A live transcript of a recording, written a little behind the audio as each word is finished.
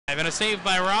And a save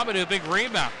by Robidoux, a big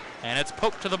rebound. And it's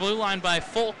poked to the blue line by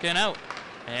Foulk and out.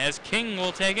 As King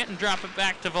will take it and drop it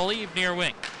back to Valiev near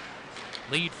wing.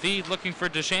 Lead feed looking for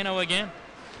DeShano again.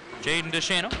 Jaden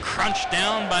DeShano crunched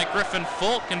down by Griffin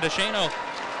Foulk, and DeShano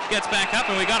gets back up,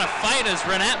 and we got a fight as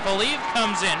Rinat Valiev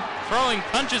comes in, throwing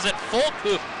punches at Foulk,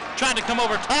 who tried to come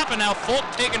over top, and now Foulk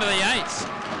taken to the ice.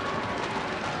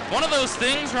 One of those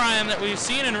things, Ryan, that we've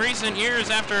seen in recent years.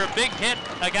 After a big hit,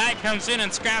 a guy comes in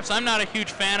and scraps. I'm not a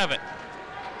huge fan of it.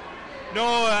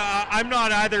 No, I'm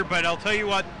not either, but I'll tell you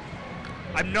what,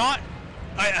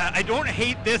 I don't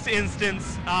hate this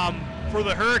instance for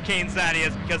the Hurricanes, that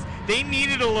is, because they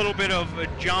needed a little bit of a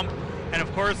jump, and of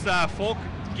course Foulk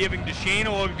giving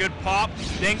DeShano a good pop,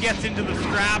 then gets into the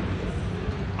scrap.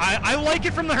 I like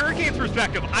it from the Hurricanes'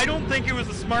 perspective. I don't think it was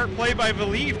a smart play by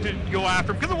Valiev to go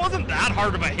after him, because it wasn't that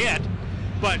hard of a hit,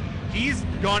 but he's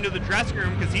gone to the dressing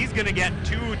room because he's going to get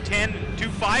 2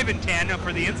 5 and 10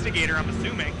 for the instigator, I'm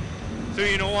assuming. So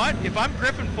you know what? If I'm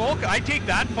Griffin Foulk, I take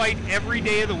that fight every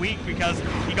day of the week, because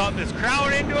he got this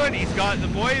crowd into it. He's got the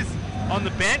boys on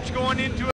the bench going into it.